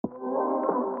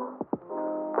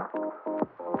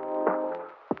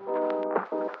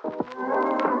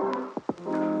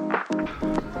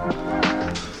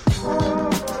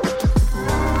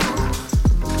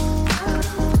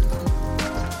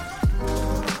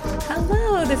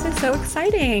Hello, this is so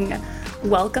exciting.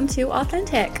 Welcome to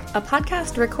Authentic, a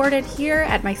podcast recorded here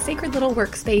at my sacred little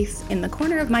workspace in the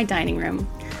corner of my dining room.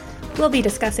 We'll be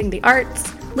discussing the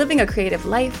arts, living a creative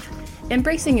life,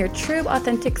 embracing your true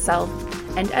authentic self,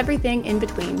 and everything in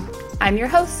between. I'm your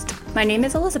host. My name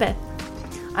is Elizabeth.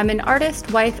 I'm an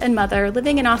artist, wife, and mother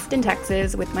living in Austin,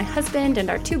 Texas with my husband and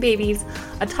our 2 babies,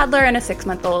 a toddler and a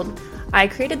 6-month-old. I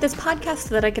created this podcast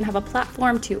so that I can have a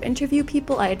platform to interview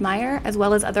people I admire as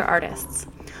well as other artists.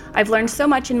 I've learned so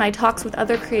much in my talks with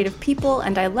other creative people,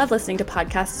 and I love listening to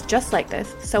podcasts just like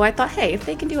this, so I thought, hey, if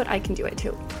they can do it, I can do it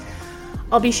too.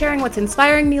 I'll be sharing what's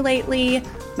inspiring me lately,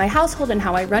 my household and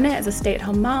how I run it as a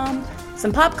stay-at-home mom,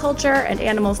 some pop culture, and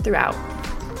animals throughout.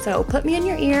 So put me in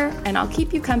your ear, and I'll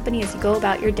keep you company as you go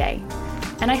about your day.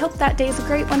 And I hope that day is a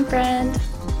great one, friend.